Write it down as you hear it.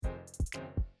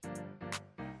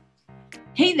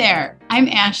Hey there, I'm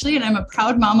Ashley and I'm a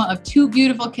proud mama of two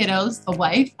beautiful kiddos, a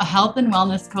wife, a health and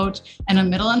wellness coach, and a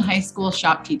middle and high school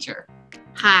shop teacher.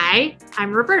 Hi,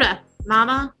 I'm Roberta,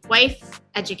 mama, wife,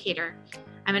 educator.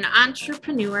 I'm an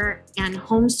entrepreneur and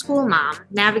homeschool mom,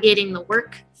 navigating the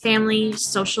work, family,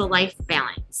 social life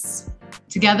balance.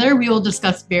 Together, we will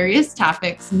discuss various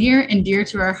topics near and dear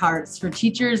to our hearts for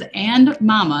teachers and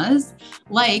mamas,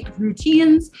 like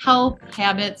routines, health,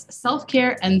 habits,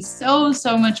 self-care, and so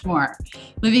much more.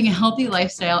 Living a healthy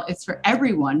lifestyle is for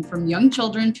everyone from young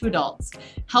children to adults.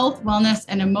 Health, wellness,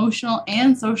 and emotional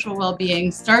and social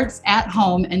well-being starts at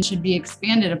home and should be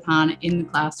expanded upon in the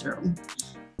classroom.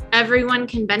 Everyone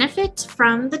can benefit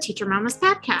from the Teacher Mamas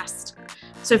podcast.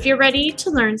 So if you're ready to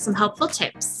learn some helpful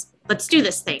tips, let's do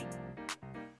this thing.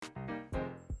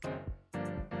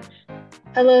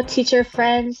 Hello, teacher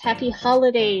friends. Happy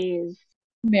holidays.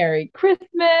 Merry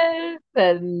Christmas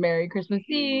and Merry Christmas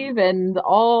Eve and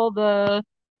all the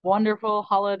wonderful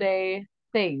holiday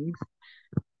things.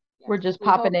 We're just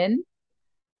popping in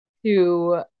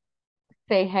to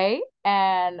say hey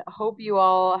and hope you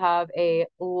all have a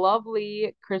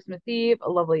lovely Christmas Eve, a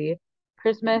lovely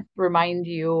Christmas. Remind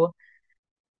you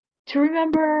to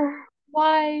remember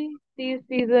why these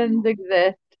seasons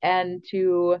exist and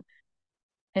to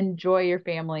enjoy your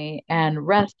family and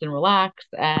rest and relax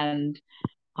and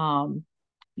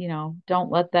don't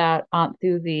let that Aunt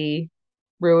Susie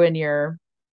ruin your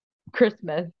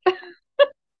Christmas.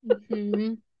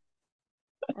 Mm-hmm.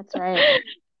 That's right.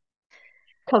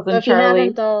 Cousin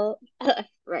Charlie.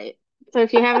 Right. So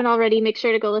if you haven't already, make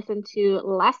sure to go listen to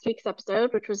last week's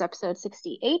episode, which was episode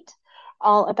 68,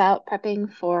 all about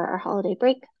prepping for our holiday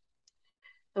break.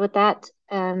 So with that,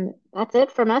 that's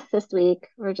it from us this week.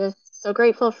 We're just so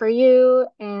grateful for you,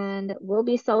 and we'll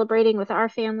be celebrating with our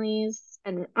families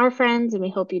and our friends, and we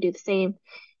hope you do the same.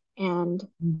 And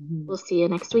we'll see you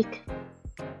next week.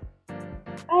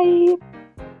 Bye.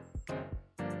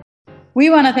 We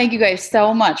want to thank you guys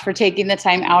so much for taking the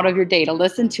time out of your day to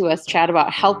listen to us chat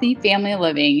about healthy family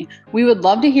living. We would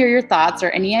love to hear your thoughts or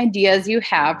any ideas you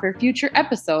have for future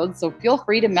episodes, so feel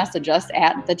free to message us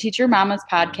at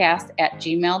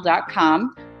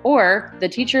theteachermamaspodcast@gmail.com or the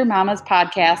Teacher Mamas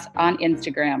Podcast on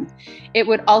Instagram. It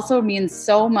would also mean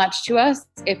so much to us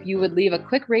if you would leave a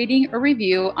quick rating or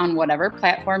review on whatever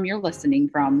platform you're listening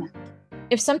from.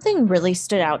 If something really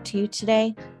stood out to you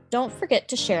today, don't forget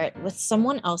to share it with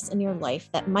someone else in your life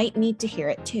that might need to hear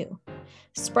it too.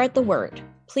 Spread the word.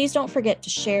 Please don't forget to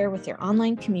share with your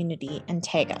online community and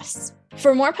tag us.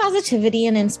 For more positivity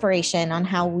and inspiration on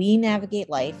how we navigate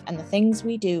life and the things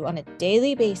we do on a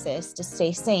daily basis to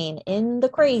stay sane in the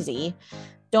crazy,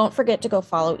 don't forget to go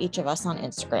follow each of us on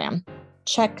Instagram.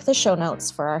 Check the show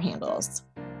notes for our handles.